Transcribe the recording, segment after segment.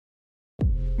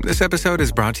This episode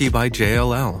is brought to you by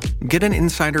JLL. Get an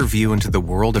insider view into the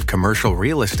world of commercial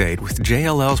real estate with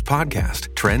JLL's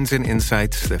podcast, Trends and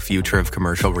Insights, the Future of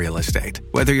Commercial Real Estate.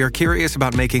 Whether you're curious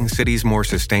about making cities more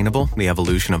sustainable, the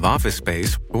evolution of office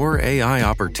space, or AI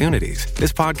opportunities,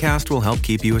 this podcast will help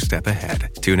keep you a step ahead.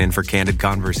 Tune in for candid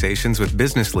conversations with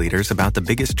business leaders about the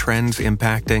biggest trends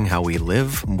impacting how we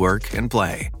live, work, and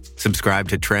play. Subscribe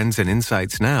to Trends and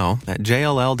Insights now at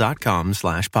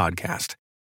jll.com/podcast.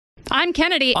 I'm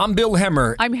Kennedy. I'm Bill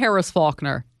Hemmer. I'm Harris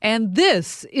Faulkner. And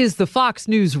this is the Fox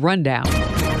News Rundown.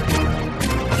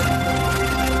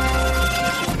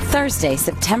 Thursday,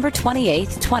 September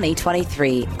 28th,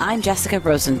 2023. I'm Jessica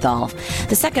Rosenthal.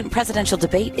 The second presidential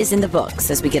debate is in the books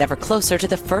as we get ever closer to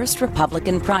the first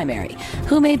Republican primary.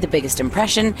 Who made the biggest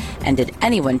impression, and did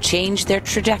anyone change their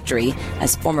trajectory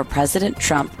as former President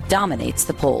Trump dominates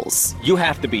the polls? You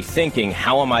have to be thinking,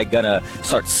 how am I going to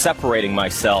start separating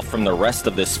myself from the rest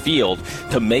of this field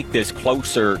to make this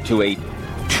closer to a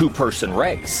two-person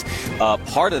race?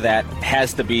 Part of that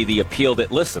has to be the appeal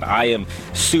that, listen, I am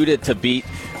suited to beat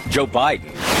Joe Biden.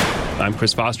 I'm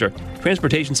Chris Foster.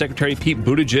 Transportation Secretary Pete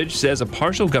Buttigieg says a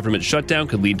partial government shutdown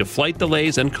could lead to flight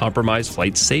delays and compromise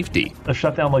flight safety. A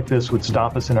shutdown like this would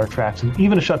stop us in our tracks, and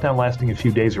even a shutdown lasting a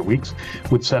few days or weeks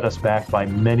would set us back by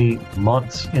many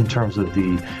months in terms of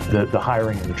the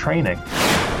hiring and the training.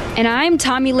 And I'm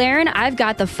Tommy Lahren. I've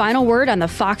got the final word on the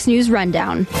Fox News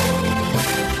Rundown.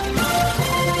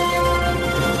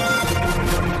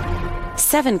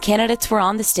 7 candidates were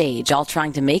on the stage, all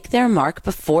trying to make their mark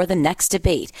before the next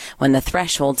debate, when the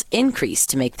thresholds increased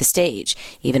to make the stage,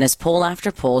 even as poll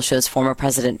after poll shows former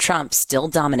President Trump still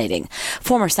dominating.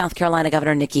 Former South Carolina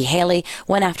Governor Nikki Haley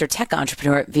went after tech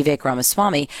entrepreneur Vivek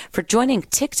Ramaswamy for joining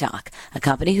TikTok, a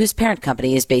company whose parent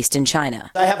company is based in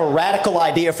China. I have a radical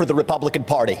idea for the Republican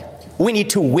Party. We need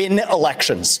to win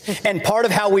elections. And part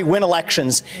of how we win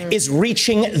elections is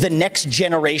reaching the next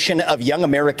generation of young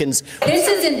Americans. This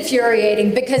is infuriating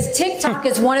because TikTok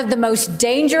is one of the most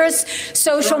dangerous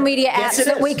social media apps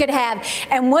that we could have.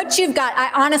 And what you've got, I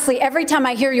honestly, every time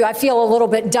I hear you, I feel a little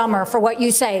bit dumber for what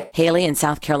you say. Haley and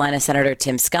South Carolina Senator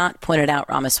Tim Scott pointed out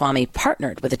Ramaswamy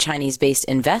partnered with a Chinese-based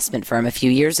investment firm a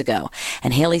few years ago.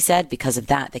 And Haley said because of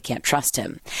that, they can't trust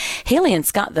him. Haley and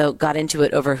Scott, though, got into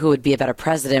it over who would be a better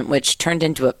president, which turned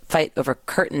into a fight over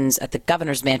curtains at the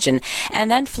governor's mansion.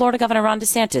 And then Florida Governor Ron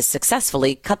DeSantis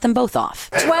successfully cut them both off.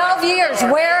 12 years.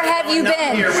 Where have you been?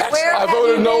 Where I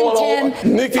voted no on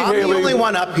Tim? Nikki I'm Haley. the only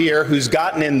one up here who's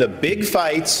gotten in the big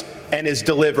fights and has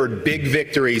delivered big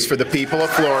victories for the people of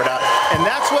Florida. And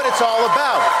that's what it's all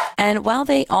about. And while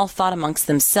they all fought amongst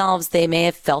themselves, they may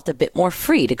have felt a bit more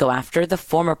free to go after the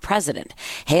former president.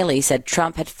 Haley said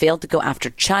Trump had failed to go after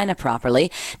China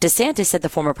properly. DeSantis said the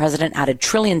former president added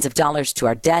trillions of dollars to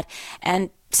our debt and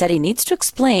said he needs to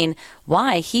explain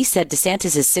why he said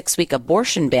DeSantis' 6-week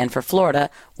abortion ban for Florida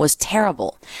was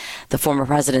terrible. The former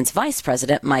president's vice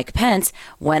president, Mike Pence,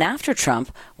 went after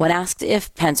Trump when asked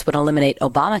if Pence would eliminate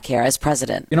Obamacare as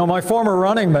president. You know, my former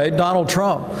running mate, Donald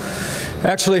Trump,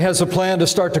 actually has a plan to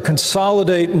start to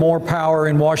consolidate more power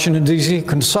in Washington, D.C.,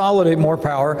 consolidate more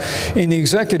power in the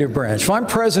executive branch. If I'm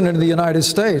president of the United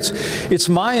States, it's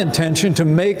my intention to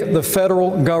make the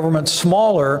federal government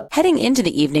smaller. Heading into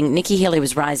the evening, Nikki Haley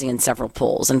was rising in several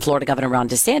polls, and Florida Governor Ron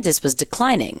DeSantis was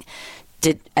declining.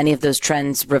 Did any of those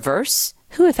trends reverse?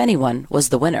 Who, if anyone, was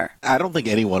the winner? I don't think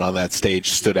anyone on that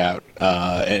stage stood out,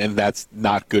 and that's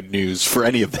not good news for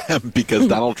any of them because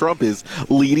Donald Trump is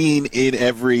leading in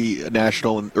every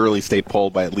national and early state poll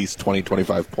by at least 20,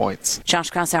 25 points. Josh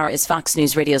Kraushaar is Fox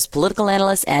News Radio's political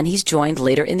analyst, and he's joined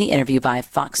later in the interview by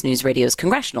Fox News Radio's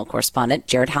congressional correspondent,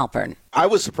 Jared Halpern. I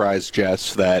was surprised,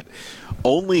 Jess, that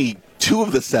only 2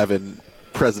 of the 7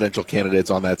 presidential candidates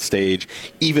on that stage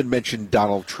even mentioned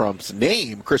Donald Trump's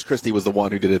name. Chris Christie was the one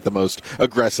who did it the most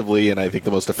aggressively and I think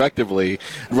the most effectively.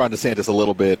 Ron DeSantis a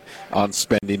little bit on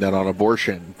spending and on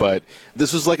abortion. But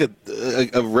this was like a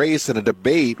race and a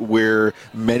debate where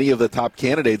many of the top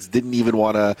candidates didn't even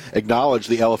want to acknowledge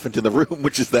the elephant in the room,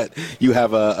 which is that you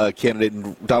have a candidate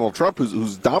in Donald Trump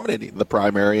who's dominating the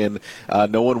primary, and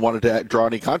no one wanted to draw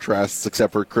any contrasts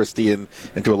except for Christie and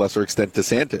to a lesser extent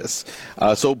DeSantis.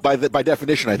 So by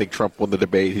definition, I think Trump won the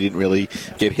debate. He didn't really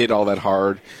get hit all that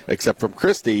hard, except from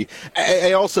Christie.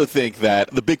 I also think that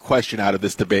the big question out of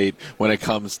this debate when it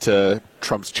comes to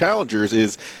Trump's challengers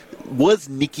is was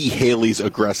Nikki Haley's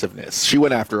aggressiveness. She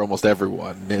went after almost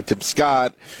everyone. Tim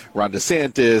Scott, Ron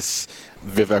DeSantis,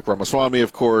 Vivek Ramaswamy,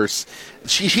 of course.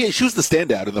 She was the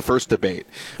standout in the first debate.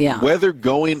 Yeah. Whether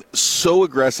going so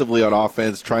aggressively on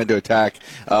offense, trying to attack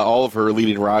all of her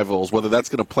leading rivals, whether that's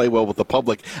going to play well with the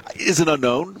public is an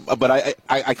unknown. But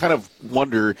I kind of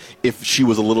wonder if she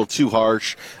was a little too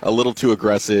harsh, a little too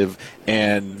aggressive,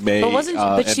 and may end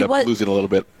up losing a little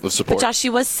bit of support. But Josh, she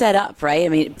was set up, right? I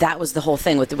mean, that was the whole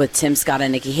thing with Tim Scott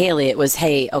and Nikki Haley. It was,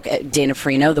 hey, okay, Dana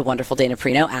Perino, the wonderful Dana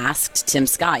Perino, asked Tim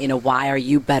Scott, why are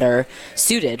you better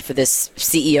suited for this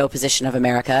CEO position of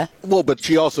America? Well, but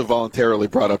she also voluntarily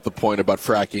brought up the point about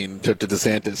fracking to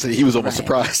DeSantis. He was almost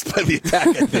surprised by the attack.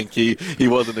 I think he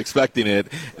wasn't expecting it.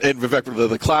 And Vivek,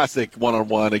 the classic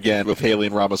one-on-one again with Haley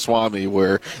and Ramaswamy,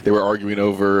 where they were arguing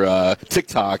over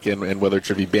TikTok and whether it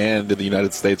should be banned in the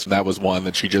United States, and that was one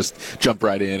that she just jumped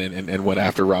right in and went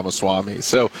after Ramaswamy.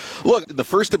 So, look, the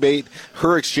first debate,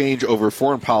 her exchange over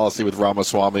foreign policy with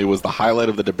Ramaswamy was the highlight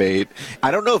of the debate.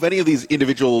 I don't know if any of these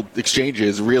individual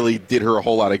exchanges really did her a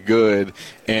whole lot of good.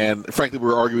 And frankly, we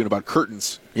were arguing about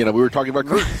curtains. We were talking about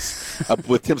curtains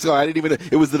with Tim Scott.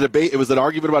 It was the debate. It was an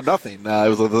argument about nothing. It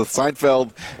was the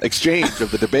Seinfeld exchange of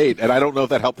the debate. And I don't know if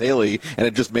that helped Haley, and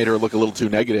it just made her look a little too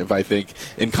negative, I think,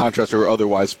 in contrast to her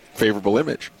otherwise favorable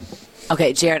image.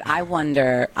 Okay, Jared, I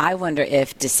wonder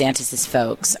if DeSantis'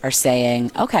 folks are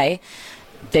saying, okay,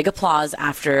 big applause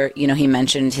after, he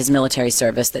mentioned his military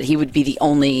service, that he would be the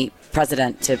only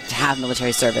president to have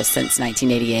military service since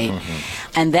 1988.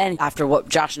 Mm-hmm. And then after what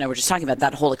Josh and I were just talking about,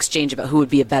 that whole exchange about who would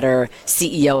be a better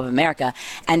CEO of America,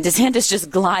 and DeSantis just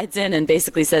glides in and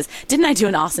basically says, didn't I do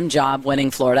an awesome job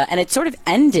winning Florida? And it sort of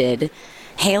ended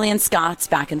Haley and Scott's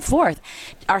back and forth.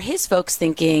 Are his folks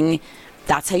thinking,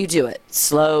 that's how you do it?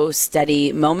 Slow,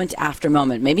 steady, moment after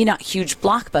moment. Maybe not huge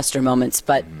blockbuster moments,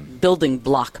 but building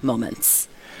block moments.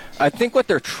 I think what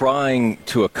they're trying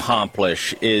to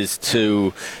accomplish is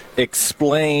to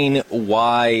explain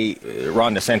why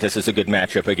Ron DeSantis is a good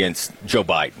matchup against Joe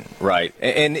Biden, right?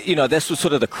 And this was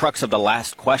sort of the crux of the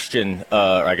last question, or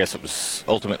I guess it was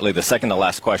ultimately the second to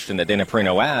last question that Dana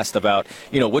Perino asked about,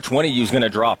 which one of you is going to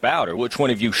drop out, or which one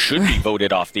of you should be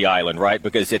voted off the island, right?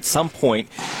 Because at some point,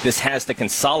 this has to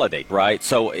consolidate, right?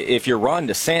 So if you're Ron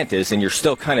DeSantis and you're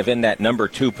still kind of in that number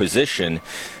 2 position,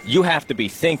 you have to be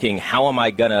thinking, how am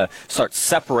I going to start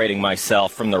separating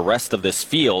myself from the rest of this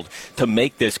field to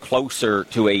make this closer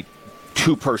to a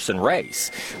 2-person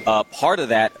race? Part of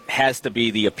that has to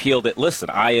be the appeal that, listen,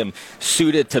 I am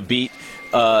suited to beat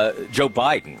Joe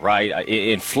Biden, right?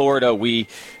 In Florida, we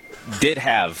did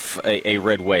have a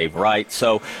red wave, right?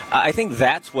 So I think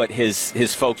that's what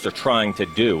his folks are trying to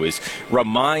do, is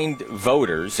remind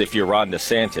voters, if you're Ron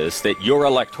DeSantis, that your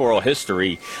electoral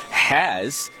history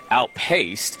has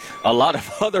outpaced a lot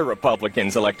of other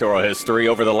Republicans' electoral history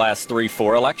over the last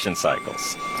 3-4 election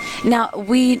cycles. Now,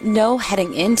 we know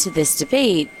heading into this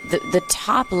debate, the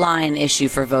top line issue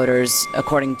for voters,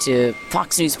 according to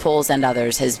Fox News polls and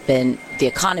others, has been the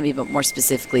economy, but more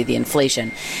specifically the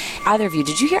inflation. Either of you,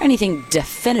 did you hear anything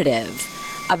definitive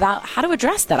about how to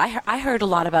address that? I heard a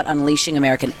lot about unleashing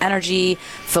American energy,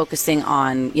 focusing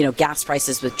on, gas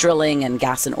prices with drilling and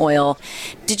gas and oil.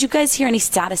 Did you guys hear any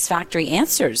satisfactory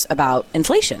answers about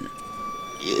inflation?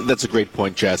 That's a great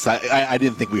point, Jess. I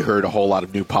didn't think we heard a whole lot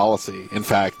of new policy. In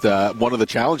fact, one of the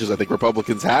challenges I think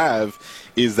Republicans have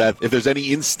is that if there's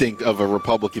any instinct of a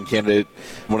Republican candidate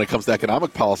when it comes to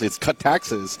economic policy, it's cut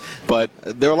taxes. But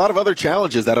there are a lot of other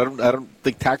challenges that I don't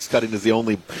think tax cutting is the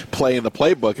only play in the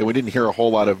playbook, and we didn't hear a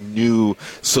whole lot of new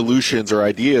solutions or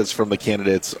ideas from the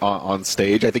candidates on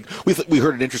stage. I think we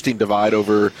heard an interesting divide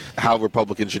over how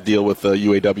Republicans should deal with the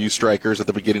UAW strikers at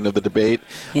the beginning of the debate.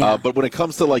 Yeah. But when it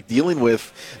comes to dealing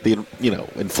with the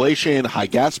inflation, high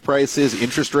gas prices,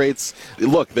 interest rates,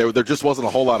 look, there just wasn't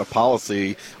a whole lot of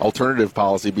alternative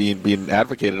policy being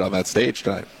advocated on that stage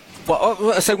tonight.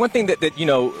 Well, so one thing that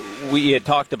we had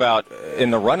talked about in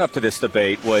the run-up to this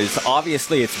debate was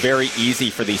obviously it's very easy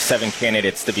for these 7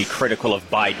 candidates to be critical of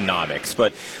Bidenomics.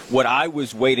 But what I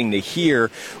was waiting to hear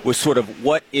was sort of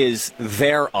what is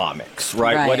their omics,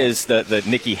 right? What is the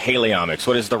Nikki Haley omics?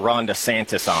 What is the Ron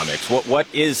DeSantis omics? What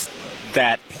is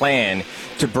that plan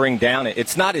to bring down it?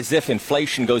 It's not as if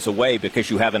inflation goes away because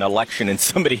you have an election and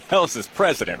somebody else is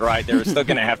president, right? There's still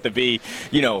going to have to be,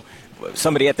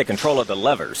 somebody at the control of the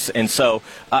levers. And so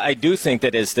I do think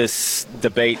that as this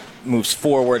debate moves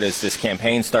forward, as this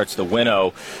campaign starts to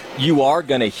winnow, you are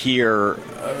going to hear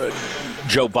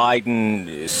Joe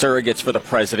Biden, surrogates for the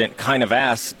president, kind of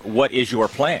ask, what is your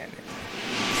plan?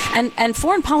 And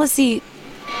foreign policy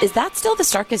Is that still the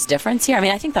starkest difference here? I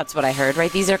mean, I think that's what I heard,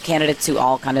 right? These are candidates who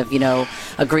all kind of,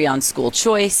 agree on school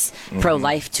choice,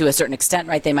 pro-life to a certain extent,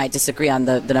 right? They might disagree on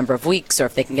the number of weeks or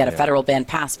if they can get a federal ban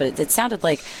passed, but it sounded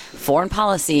like foreign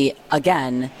policy,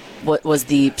 again, what was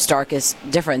the starkest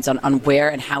difference on where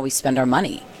and how we spend our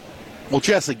money. Well,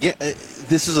 Jess, again,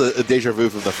 this is a deja vu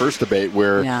from the first debate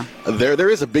where there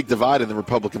is a big divide in the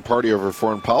Republican Party over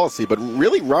foreign policy, but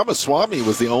really Ramaswamy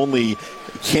was the only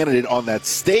candidate on that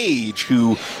stage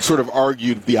who sort of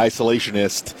argued the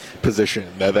isolationist position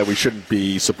that we shouldn't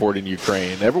be supporting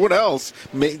Ukraine. Everyone else,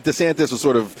 DeSantis was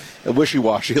sort of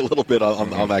wishy-washy a little bit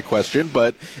on that question,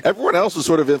 but everyone else was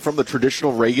sort of from the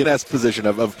traditional Reagan-esque position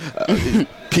of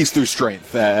peace through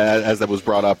strength, as that was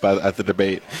brought up at the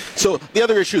debate. So the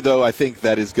other issue, though, I think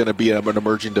that is going to be an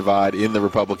emerging divide in the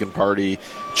Republican Party,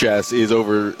 Jess, is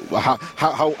over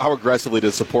how aggressively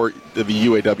to support the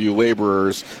UAW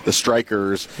laborers, the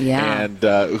strikers, and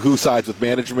who sides with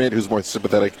management, who's more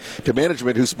sympathetic to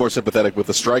management, who's more sympathetic with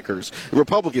the strikers. The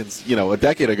Republicans, a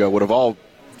decade ago would have all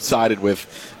sided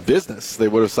with business. They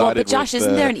would have sided with... But Josh,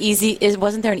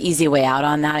 wasn't there an easy way out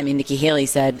on that? I mean, Nikki Haley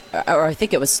said, or I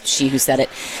think it was she who said it,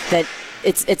 that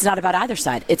it's not about either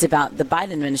side. It's about the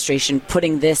Biden administration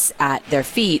putting this at their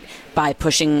feet by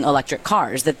pushing electric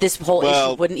cars, that this whole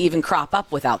issue wouldn't even crop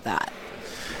up without that.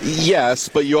 Yes,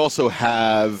 but you also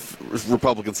have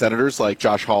Republican senators like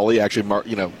Josh Hawley actually,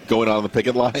 going on the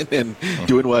picket line and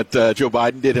doing what Joe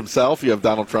Biden did himself. You have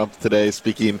Donald Trump today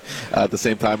speaking at the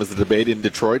same time as the debate in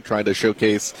Detroit, trying to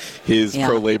showcase his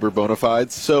pro-labor bona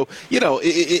fides. So,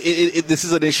 this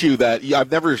is an issue that I've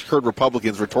never heard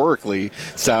Republicans rhetorically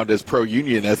sound as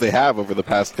pro-union as they have over the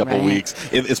past couple of weeks,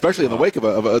 especially in the wake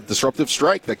of a disruptive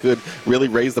strike that could really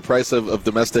raise the price of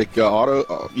domestic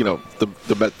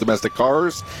domestic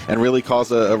cars and really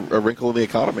cause a wrinkle in the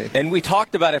economy. And we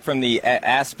talked about it from the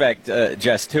aspect,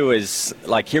 Jess, too, is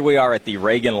like here we are at the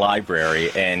Reagan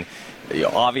Library, and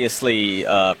obviously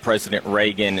President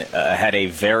Reagan had a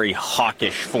very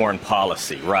hawkish foreign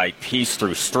policy, right? Peace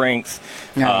through strength,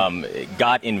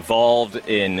 got involved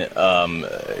in,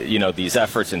 these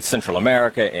efforts in Central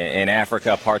America, in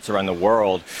Africa, parts around the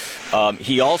world.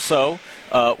 He also...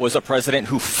 was a president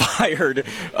who fired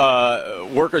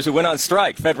workers who went on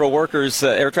strike, federal workers,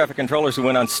 air traffic controllers who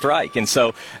went on strike. And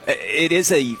so it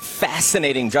is a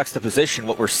fascinating juxtaposition,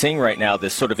 what we're seeing right now,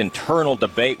 this sort of internal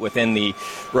debate within the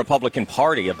Republican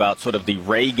Party about sort of the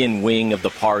Reagan wing of the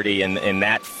party and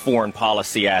that foreign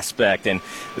policy aspect and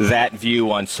that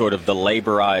view on sort of the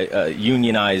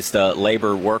unionized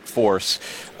labor workforce.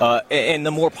 And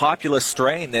the more populist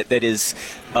strain that is,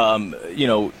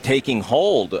 taking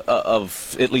hold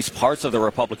of at least parts of the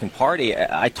Republican Party.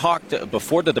 I talked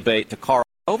before the debate to Carl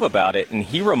about it, and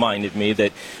he reminded me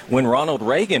that when Ronald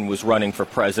Reagan was running for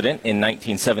president in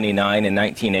 1979 and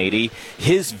 1980,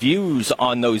 his views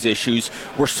on those issues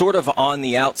were sort of on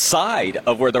the outside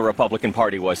of where the Republican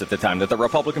Party was at the time, that the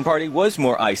Republican Party was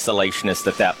more isolationist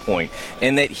at that point,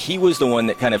 and that he was the one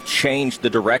that kind of changed the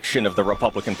direction of the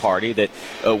Republican Party that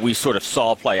we sort of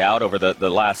saw play out over the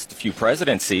last few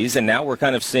presidencies, and now we're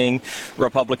kind of seeing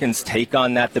Republicans take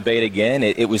on that debate again.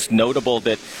 It was notable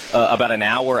that about an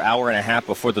hour and a half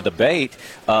before the debate,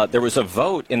 there was a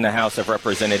vote in the House of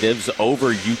Representatives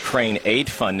over Ukraine aid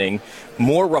funding.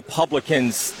 More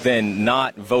Republicans than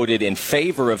not voted in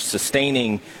favor of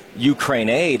sustaining Ukraine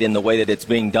aid in the way that it's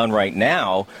being done right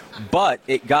now, but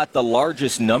it got the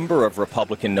largest number of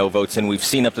Republican no votes than we've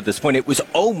seen up to this point. It was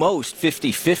almost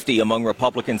 50-50 among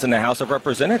Republicans in the House of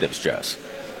Representatives, Jess.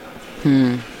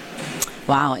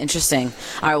 Wow, interesting.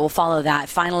 All right, we'll follow that.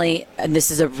 Finally, and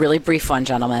this is a really brief one,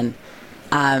 gentlemen.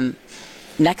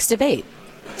 Next debate.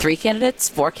 3 candidates,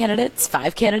 4 candidates,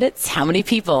 5 candidates. How many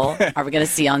people are we going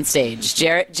to see on stage?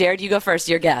 Jared, you go first.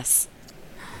 Your guess.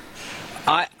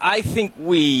 I think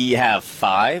we have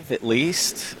 5 at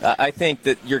least. I think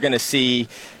that you're going to see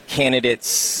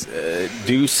candidates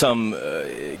do some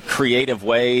creative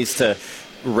ways to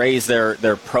raise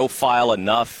their profile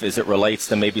enough as it relates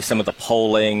to maybe some of the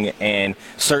polling, and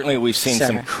certainly we've seen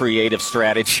some creative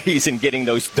strategies in getting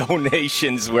those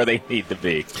donations where they need to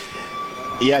be.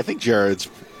 Yeah, I think Jared's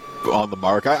on the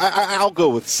mark. I'll go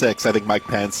with 6. I think Mike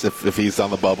Pence, if he's on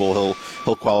the bubble,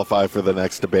 he'll qualify for the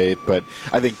next debate. But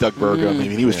I think Doug Burgum. I mean,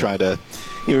 he was trying to.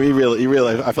 He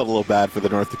really. I felt a little bad for the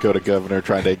North Dakota governor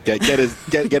trying to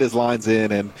get his lines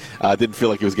in, and didn't feel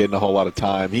like he was getting a whole lot of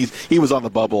time. He was on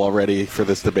the bubble already for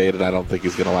this debate, and I don't think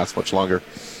he's going to last much longer.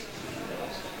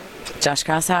 Josh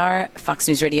Kraushauer, Fox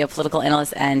News Radio political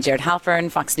analyst, and Jared Halpern,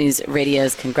 Fox News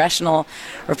Radio's congressional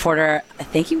reporter.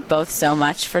 Thank you both so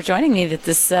much for joining me at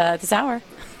this hour.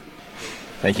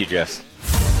 Thank you, Jess.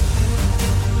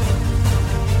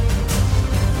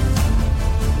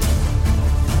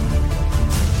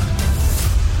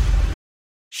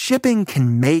 Shipping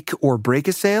can make or break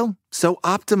a sale, so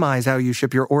optimize how you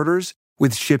ship your orders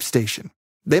with ShipStation.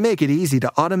 They make it easy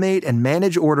to automate and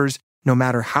manage orders no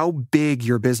matter how big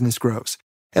your business grows.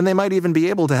 And they might even be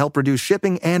able to help reduce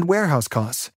shipping and warehouse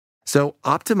costs. So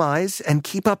optimize and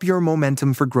keep up your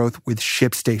momentum for growth with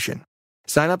ShipStation.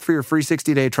 Sign up for your free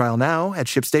 60-day trial now at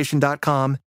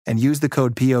ShipStation.com and use the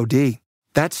code POD.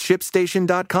 That's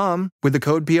ShipStation.com with the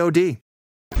code POD.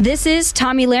 This is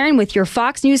Tommy Lahren with your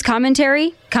Fox News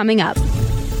commentary coming up.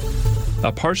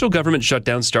 A partial government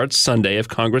shutdown starts Sunday if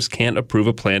Congress can't approve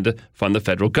a plan to fund the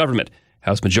federal government.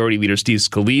 House Majority Leader Steve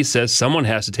Scalise says someone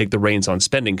has to take the reins on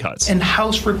spending cuts. And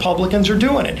House Republicans are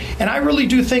doing it. And I really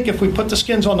do think if we put the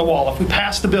skins on the wall, if we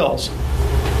pass the bills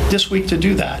this week to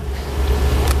do that,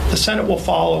 the Senate will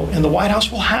follow and the White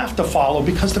House will have to follow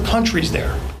because the country's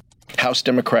there. House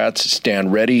Democrats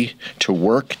stand ready to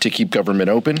work to keep government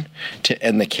open, to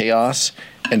end the chaos,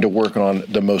 and to work on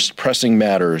the most pressing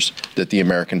matters that the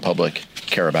American public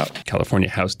care about. California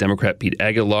House Democrat Pete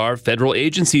Aguilar, federal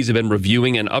agencies have been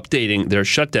reviewing and updating their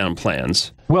shutdown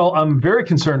plans. Well, I'm very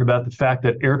concerned about the fact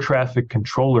that air traffic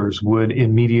controllers would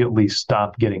immediately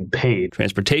stop getting paid.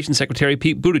 Transportation Secretary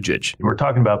Pete Buttigieg. We're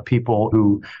talking about people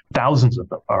who, thousands of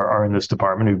them are in this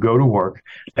department, who go to work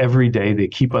every day. They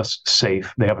keep us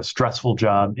safe. They have a stressful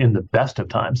job in the best of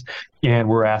times. And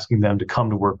we're asking them to come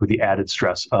to work with the added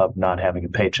stress of not having a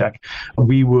paycheck.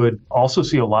 We would also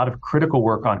see a lot of critical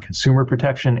work on consumer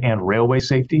protection and railway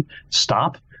safety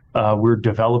stop. We're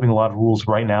developing a lot of rules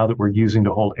right now that we're using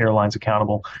to hold airlines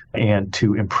accountable and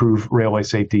to improve railway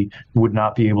safety. Would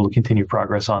not be able to continue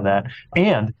progress on that.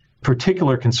 And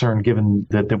particular concern given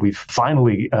that we've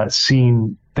finally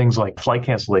seen things like flight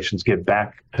cancellations get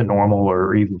back to normal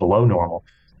or even below normal.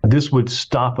 This would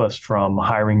stop us from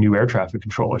hiring new air traffic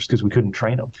controllers because we couldn't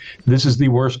train them. This is the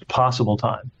worst possible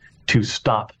time to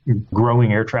stop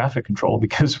growing air traffic control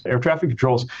because air traffic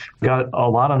control's got a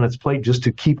lot on its plate just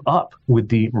to keep up with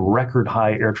the record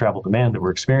high air travel demand that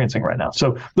we're experiencing right now.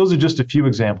 So those are just a few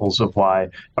examples of why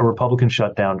a Republican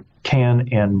shutdown can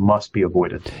and must be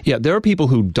avoided. Yeah, there are people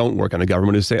who don't work on the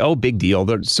government who say, oh, big deal.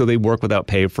 So they work without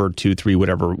pay for 2, 3,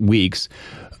 whatever weeks,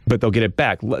 but they'll get it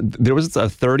back. There was a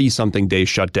 30-something day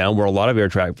shutdown where a lot of air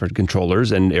traffic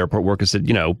controllers and airport workers said,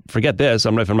 forget this.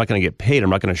 If I'm not going to get paid, I'm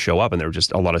not going to show up. And there were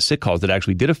just a lot of sick calls that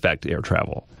actually did affect air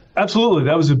travel. Absolutely.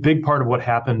 That was a big part of what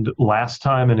happened last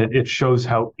time. And it shows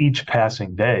how each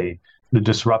passing day, the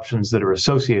disruptions that are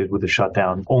associated with the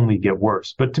shutdown only get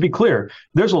worse. But to be clear,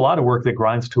 there's a lot of work that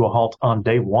grinds to a halt on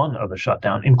day one of a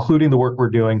shutdown, including the work we're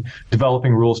doing,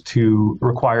 developing rules to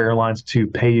require airlines to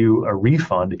pay you a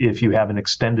refund if you have an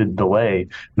extended delay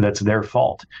that's their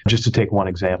fault, just to take one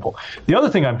example. The other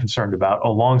thing I'm concerned about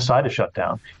alongside a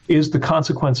shutdown is the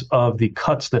consequence of the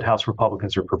cuts that House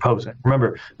Republicans are proposing.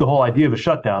 Remember, the whole idea of a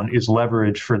shutdown is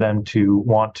leverage for them to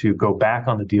want to go back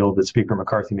on the deal that Speaker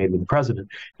McCarthy made with the president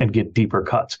and get deeper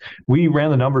cuts. We ran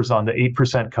the numbers on the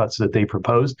 8% cuts that they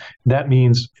proposed. That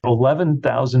means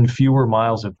 11,000 fewer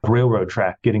miles of railroad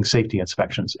track getting safety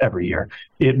inspections every year.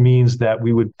 It means that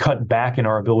we would cut back in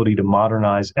our ability to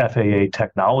modernize FAA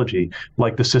technology,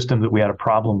 like the system that we had a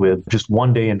problem with just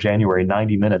one day in January,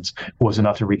 90 minutes was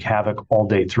enough to wreak havoc all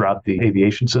day throughout the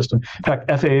aviation system. In fact,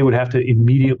 FAA would have to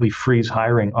immediately freeze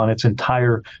hiring on its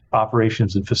entire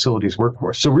operations and facilities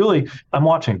workforce. So really, I'm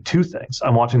watching two things.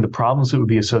 I'm watching the problems that would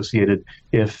be associated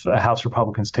if House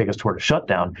Republicans take us toward a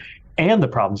shutdown, and the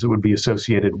problems that would be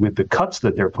associated with the cuts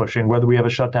that they're pushing, whether we have a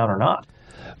shutdown or not.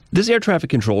 This air traffic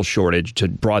control shortage, to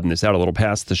broaden this out a little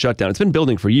past the shutdown, it's been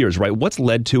building for years, right? What's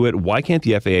led to it? Why can't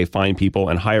the FAA find people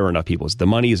and hire enough people? Is it the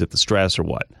money? Is it the stress or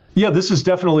what? Yeah, this is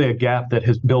definitely a gap that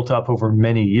has built up over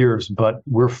many years, but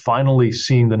we're finally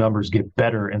seeing the numbers get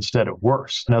better instead of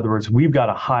worse. In other words, we've got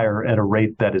to hire at a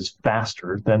rate that is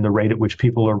faster than the rate at which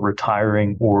people are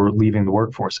retiring or leaving the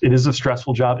workforce. It is a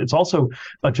stressful job. It's also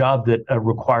a job that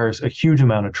requires a huge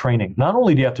amount of training. Not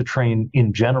only do you have to train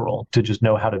in general to just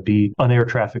know how to be an air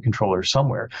traffic controller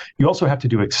somewhere, you also have to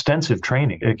do extensive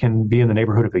training. It can be in the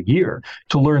neighborhood of a year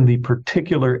to learn the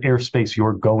particular airspace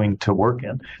you're going to work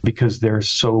in, because there's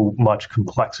so much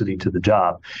complexity to the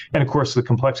job. And of course, the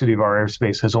complexity of our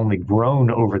airspace has only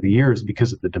grown over the years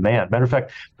because of the demand. Matter of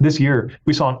fact, this year,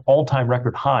 we saw an all-time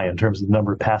record high in terms of the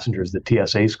number of passengers that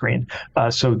TSA screened.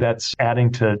 So that's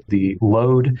adding to the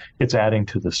load. It's adding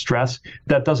to the stress.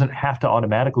 That doesn't have to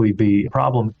automatically be a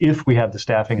problem if we have the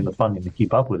staffing and the funding to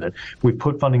keep up with it. We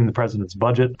put funding funding in the president's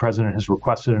budget. The president has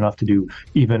requested enough to do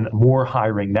even more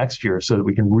hiring next year so that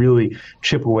we can really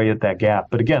chip away at that gap.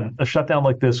 But again, a shutdown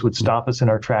like this would stop us in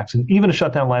our tracks, and even a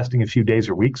shutdown lasting a few days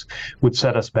or weeks would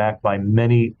set us back by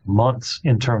many months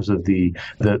in terms of the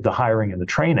hiring and the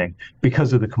training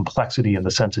because of the complexity and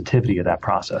the sensitivity of that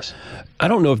process. I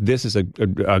don't know if this is a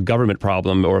government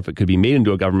problem or if it could be made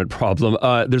into a government problem.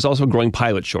 There's also a growing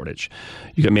pilot shortage.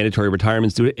 You got mandatory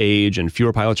retirements due to age, and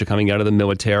fewer pilots are coming out of the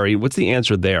military. What's the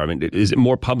answer there? I mean, is it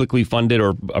more publicly funded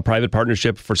or a private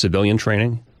partnership for civilian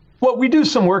training? Well, we do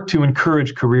some work to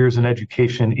encourage careers and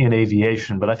education in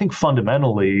aviation, but I think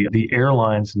fundamentally the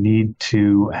airlines need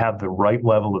to have the right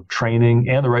level of training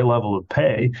and the right level of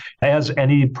pay, as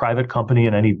any private company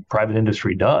and any private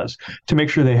industry does, to make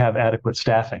sure they have adequate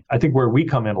staffing. I think where we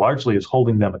come in largely is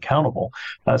holding them accountable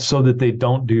so that they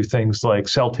don't do things like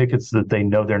sell tickets that they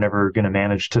know they're never going to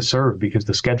manage to serve because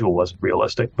the schedule wasn't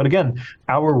realistic. But again,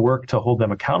 our work to hold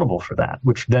them accountable for that,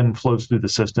 which then flows through the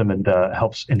system and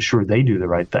helps ensure they do the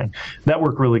right thing. That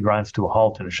work really grinds to a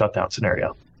halt in a shutdown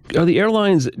scenario. Are the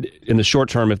airlines, in the short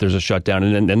term, if there's a shutdown,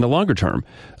 and in the longer term,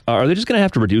 are they just going to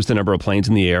have to reduce the number of planes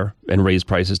in the air and raise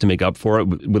prices to make up for it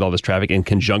with all this traffic in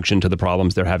conjunction to the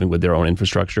problems they're having with their own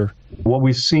infrastructure? What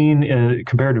we've seen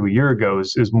compared to a year ago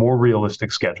is more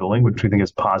realistic scheduling, which we think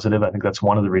is positive. I think that's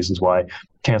one of the reasons why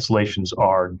cancellations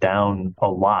are down a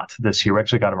lot this year. We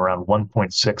actually got them around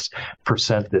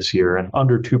 1.6% this year, and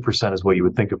under 2% is what you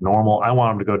would think of normal. I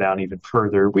want them to go down even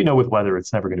further. We know with weather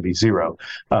it's never going to be zero,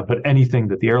 but anything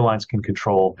that the airlines can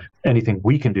control, anything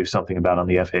we can do something about on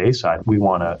the FAA side, we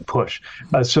want to push.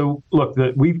 So look,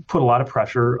 we put a lot of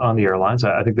pressure on the airlines.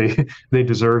 I think they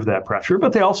deserve that pressure,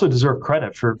 but they also deserve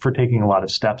credit for taking a lot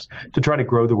of steps to try to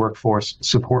grow the workforce,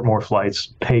 support more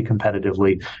flights, pay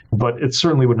competitively. But it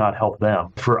certainly would not help them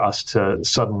for us to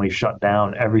suddenly shut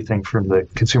down everything from the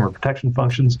consumer protection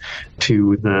functions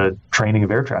to the training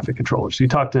of air traffic controllers. You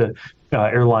talk to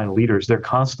airline leaders, they're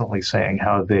constantly saying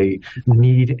how they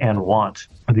need and want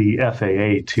the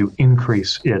FAA to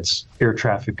increase its air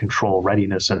traffic control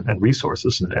readiness and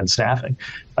resources and staffing.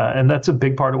 And that's a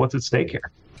big part of what's at stake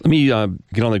here. Let me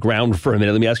get on the ground for a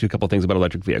minute. Let me ask you a couple of things about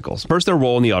electric vehicles. First, their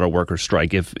role in the auto workers'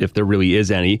 strike, if there really is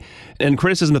any, and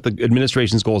criticism that the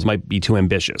administration's goals might be too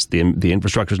ambitious. The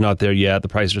infrastructure's not there yet. The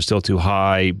prices are still too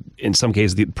high. In some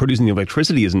cases, producing the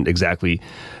electricity isn't exactly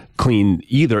clean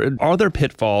either. Are there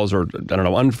pitfalls or,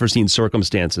 unforeseen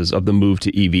circumstances of the move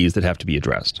to EVs that have to be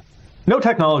addressed? No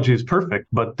technology is perfect,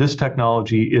 but this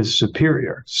technology is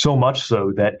superior, so much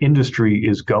so that industry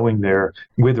is going there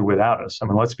with or without us. I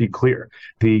mean, let's be clear.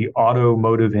 The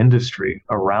automotive industry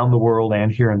around the world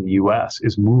and here in the U.S.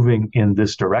 is moving in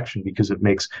this direction because it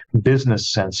makes business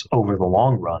sense over the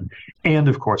long run. And,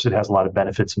 of course, it has a lot of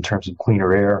benefits in terms of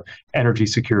cleaner air, energy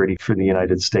security for the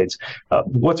United States.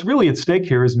 What's really at stake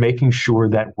here is making sure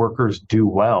that workers do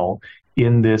well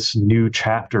in this new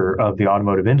chapter of the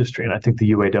automotive industry. And I think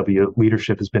the UAW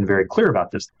leadership has been very clear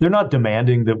about this. They're not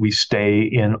demanding that we stay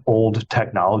in old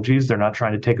technologies. They're not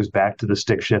trying to take us back to the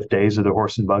stick shift days or the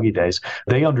horse and buggy days.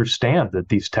 They understand that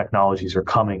these technologies are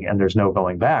coming and there's no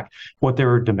going back. What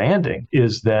they're demanding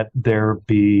is that there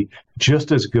be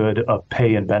just as good of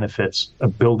pay and benefits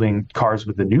of building cars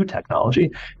with the new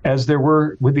technology as there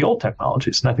were with the old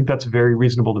technologies. And I think that's a very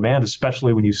reasonable demand,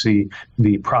 especially when you see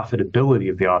the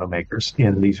profitability of the automakers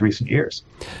in these recent years.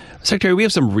 Secretary, we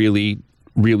have some really,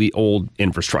 really old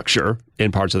infrastructure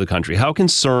in parts of the country. How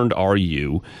concerned are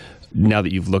you, now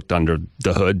that you've looked under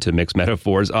the hood, to mix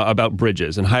metaphors, about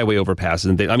bridges and highway overpasses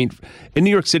and things? I mean, in New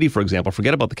York City, for example,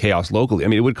 forget about the chaos locally. I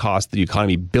mean, it would cost the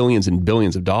economy billions and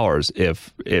billions of dollars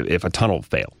if a tunnel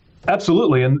failed.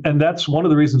 Absolutely. And that's one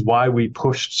of the reasons why we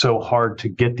pushed so hard to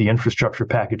get the infrastructure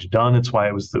package done. It's why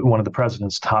it was one of the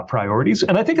president's top priorities.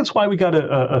 And I think it's why we got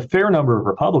a fair number of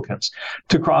Republicans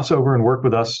to cross over and work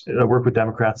with us, work with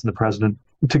Democrats and the president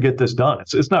to get this done.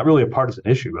 It's not really a partisan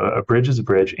issue. A bridge is a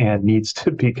bridge and needs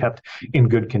to be kept in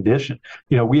good condition.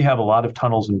 You know, we have a lot of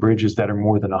tunnels and bridges that are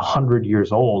more than 100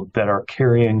 years old that are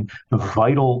carrying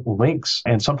vital links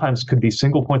and sometimes could be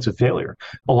single points of failure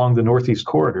along the Northeast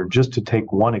corridor, just to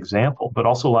take one example, but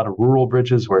also a lot of rural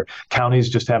bridges where counties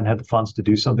just haven't had the funds to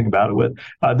do something about it with.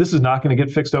 This is not going to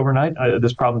get fixed overnight.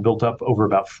 This problem built up over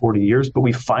about 40 years, but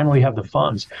we finally have the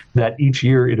funds that each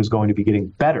year it is going to be getting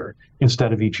better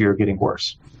instead of each year getting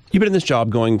worse. You've been in this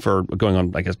job going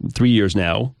on, I guess, 3 years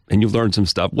now, and you've learned some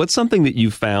stuff. What's something that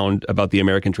you found about the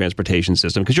American transportation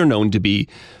system? Because you're known to be,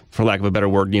 for lack of a better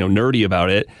word, nerdy about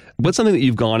it. What's something that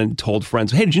you've gone and told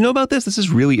friends, hey, did you know about this? This is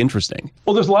really interesting.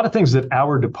 Well, there's a lot of things that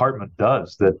our department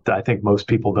does that I think most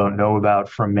people don't know about,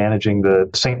 from managing the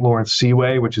St. Lawrence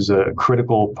Seaway, which is a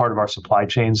critical part of our supply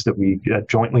chains that we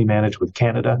jointly manage with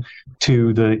Canada,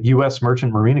 to the U.S.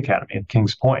 Merchant Marine Academy at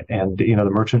Kings Point. And, the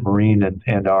Merchant Marine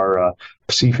and our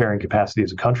seafaring capacity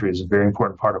as a country is a very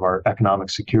important part of our economic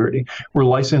security. We're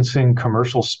licensing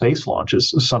commercial space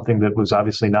launches, something that was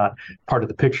obviously not part of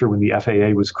the picture when the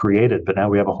FAA was created, but now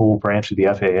we have a whole branch of the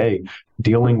FAA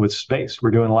dealing with space.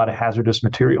 We're doing a lot of hazardous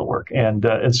material work. And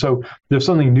so there's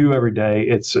something new every day.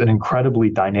 It's an incredibly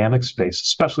dynamic space,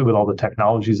 especially with all the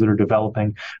technologies that are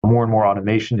developing, more and more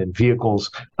automation in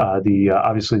vehicles,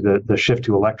 obviously the shift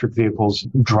to electric vehicles,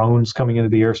 drones coming into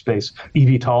the airspace,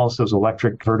 eVTOLs, those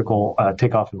electric vertical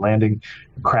takeoff and landing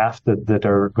craft that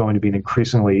are going to be an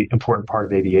increasingly important part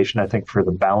of aviation, I think, for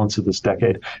the balance of this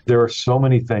decade. There are so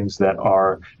many things that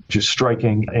are just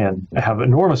striking and have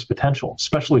enormous potential,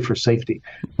 especially for safety.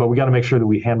 But we got to make sure that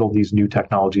we handle these new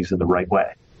technologies in the right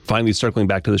way. Finally, circling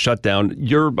back to the shutdown,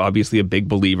 you're obviously a big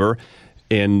believer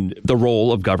in the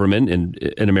role of government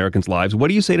in Americans' lives. What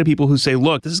do you say to people who say,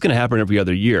 look, this is going to happen every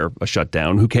other year, a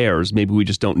shutdown? Who cares? Maybe we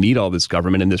just don't need all this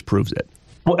government, and this proves it.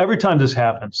 Well, every time this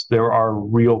happens, there are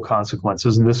real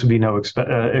consequences, and this would be no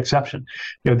exception.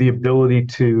 The ability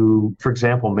to, for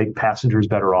example, make passengers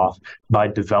better off by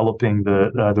developing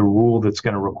the rule that's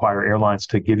going to require airlines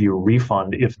to give you a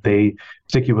refund if they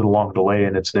stick you with a long delay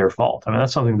and it's their fault. I mean,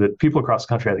 that's something that people across the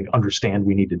country, I think, understand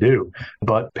we need to do.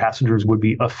 But passengers would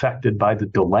be affected by the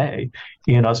delay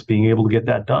in us being able to get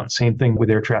that done. Same thing with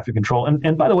air traffic control.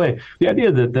 And by the way, the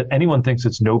idea that anyone thinks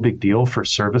it's no big deal for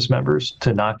service members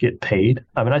to not get paid.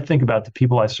 I mean, I think about the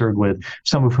people I served with,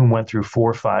 some of whom went through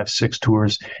 4, 5, 6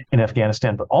 tours in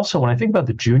Afghanistan. But also when I think about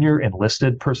the junior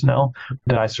enlisted personnel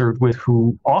that I served with,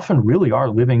 who often really are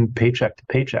living paycheck to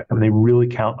paycheck. I mean, they really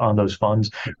count on those funds.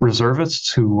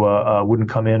 Reservists who wouldn't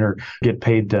come in or get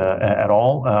paid at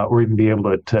all, or even be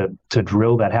able to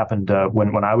drill. That happened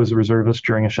when I was a reservist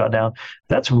during a shutdown.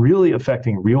 That's really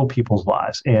affecting real people's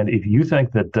lives. And if you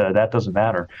think that that doesn't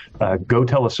matter, go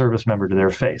tell a service member to their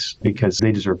face, because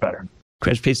they deserve better.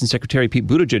 Transportation Secretary Pete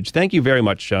Buttigieg, thank you very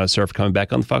much, sir, for coming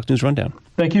back on the Fox News Rundown.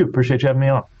 Thank you. Appreciate you having me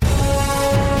on.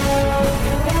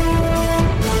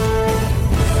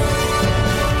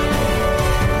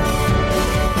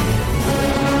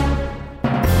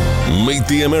 Meet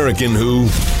the American who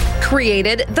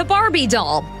created the Barbie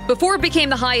doll. Before it became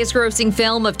the highest grossing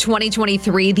film of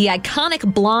 2023, the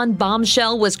iconic blonde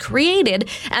bombshell was created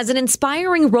as an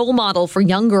inspiring role model for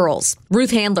young girls.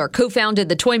 Ruth Handler co-founded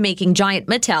the toy-making giant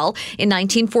Mattel in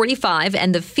 1945,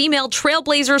 and the female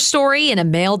trailblazer story in a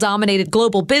male-dominated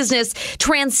global business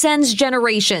transcends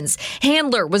generations.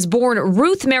 Handler was born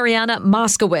Ruth Mariana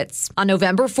Moskowitz on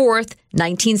November 4th,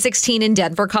 1916 in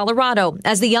Denver, Colorado,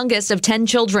 as the youngest of 10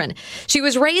 children. She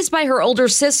was raised by her older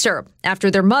sister after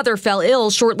their mother fell ill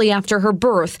shortly after her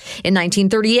birth. In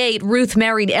 1938, Ruth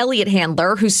married Elliot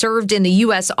Handler, who served in the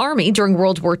U.S. Army during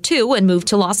World War II and moved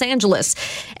to Los Angeles.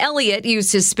 Elliot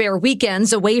used his spare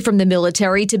weekends away from the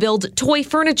military to build toy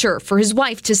furniture for his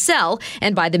wife to sell,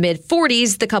 and by the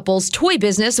mid-40s, the couple's toy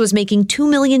business was making $2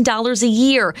 million a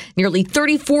year, nearly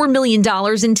 $34 million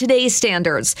in today's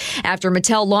standards. After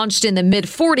Mattel launched in the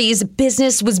mid-40s,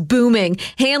 business was booming.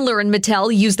 Handler and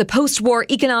Mattel used the post-war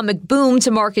economic boom to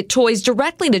market toys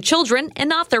directly to children and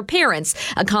not their parents,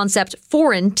 a concept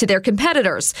foreign to their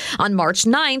competitors. On March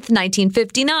 9th,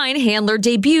 1959, Handler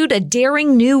debuted a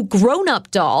daring new grown-up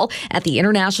doll at the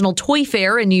International Toy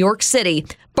Fair in New York City.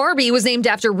 Barbie was named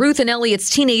after Ruth and Elliot's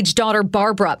teenage daughter,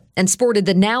 Barbara, and sported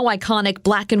the now iconic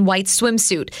black and white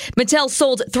swimsuit. Mattel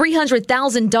sold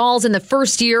 300,000 dolls in the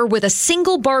first year, with a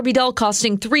single Barbie doll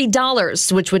costing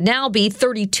 $3, which would now be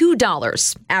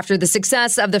 $32. After the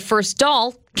success of the first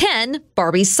doll, Ken,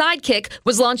 Barbie's sidekick,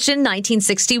 was launched in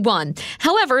 1961.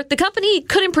 However, the company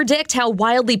couldn't predict how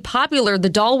wildly popular the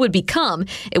doll would become.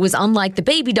 It was unlike the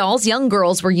baby dolls young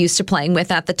girls were used to playing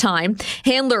with at the time.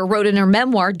 Handler wrote in her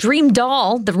memoir, Dream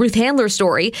Doll, the Ruth Handler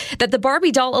story, that the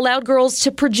Barbie doll allowed girls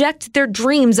to project their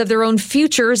dreams of their own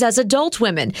futures as adult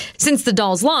women. Since the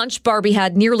doll's launch, Barbie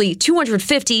had nearly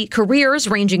 250 careers,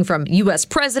 ranging from U.S.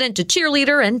 president to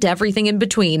cheerleader and everything in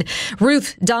between.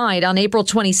 Ruth died on April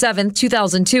 27,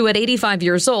 2002 at 85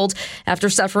 years old after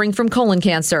suffering from colon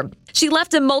cancer. She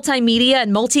left a multimedia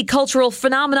and multicultural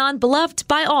phenomenon beloved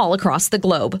by all across the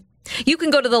globe. You can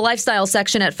go to the lifestyle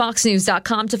section at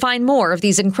foxnews.com to find more of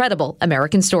these incredible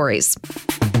American stories.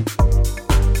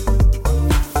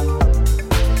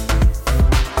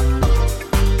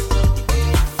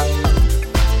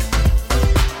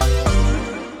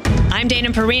 I'm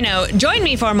Dana Perino. Join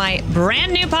me for my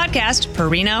brand new podcast,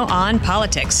 Perino on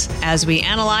Politics, as we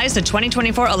analyze the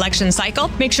 2024 election cycle.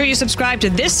 Make sure you subscribe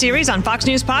to this series on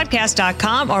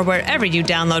FoxNewsPodcast.com or wherever you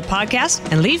download podcasts,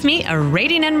 and leave me a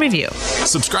rating and review.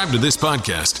 Subscribe to this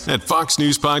podcast at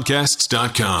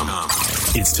FoxNewsPodcasts.com.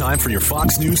 It's time for your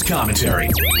Fox News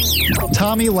commentary.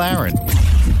 Tommy Lahren.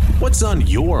 What's on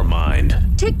your mind?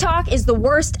 TikTok is the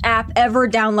worst app ever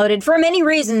downloaded for many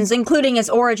reasons, including its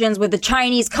origins with the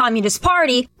Chinese Communist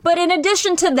Party. But in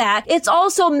addition to that, it's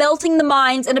also melting the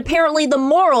minds and apparently the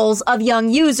morals of young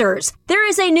users. There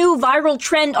is a new viral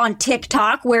trend on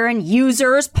TikTok wherein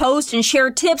users post and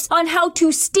share tips on how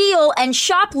to steal and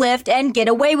shoplift and get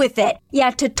away with it.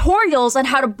 Yeah, tutorials on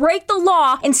how to break the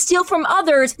law and steal from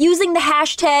others using the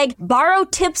hashtag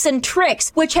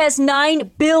 #BorrowTipsAndTricks, which has 9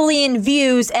 billion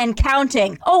views and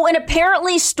counting. Oh, and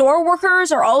apparently store workers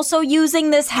are also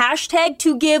using this hashtag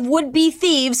to give would-be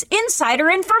thieves insider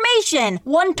information.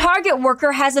 One Target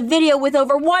worker has a video with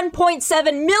over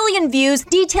 1.7 million views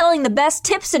detailing the best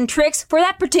tips and tricks for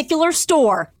that particular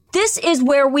store. This is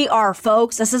where we are,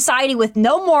 folks. A society with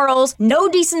no morals, no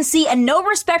decency, and no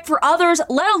respect for others,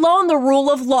 let alone the rule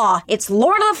of law. It's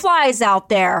Lord of the Flies out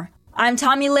there. I'm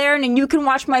Tommy Lahren, and you can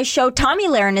watch my show Tommy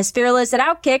Lahren is Fearless at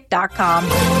Outkick.com.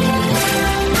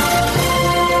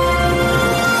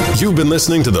 You've been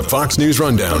listening to the Fox News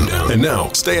Rundown. And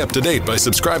now, stay up to date by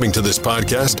subscribing to this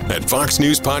podcast at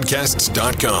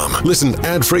FoxNewsPodcasts.com. Listen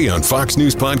ad-free on Fox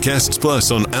News Podcasts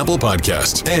Plus on Apple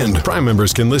Podcasts. And Prime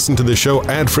members can listen to the show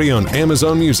ad-free on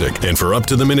Amazon Music. And for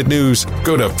up-to-the-minute news,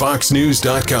 go to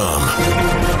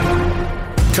FoxNews.com.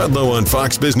 Kudlow on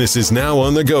Fox Business is now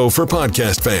on the go for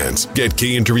podcast fans. Get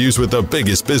key interviews with the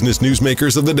biggest business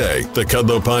newsmakers of the day. The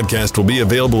Kudlow podcast will be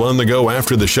available on the go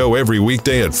after the show every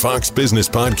weekday at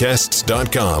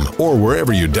FoxBusinessPodcasts.com or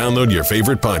wherever you download your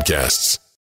favorite podcasts.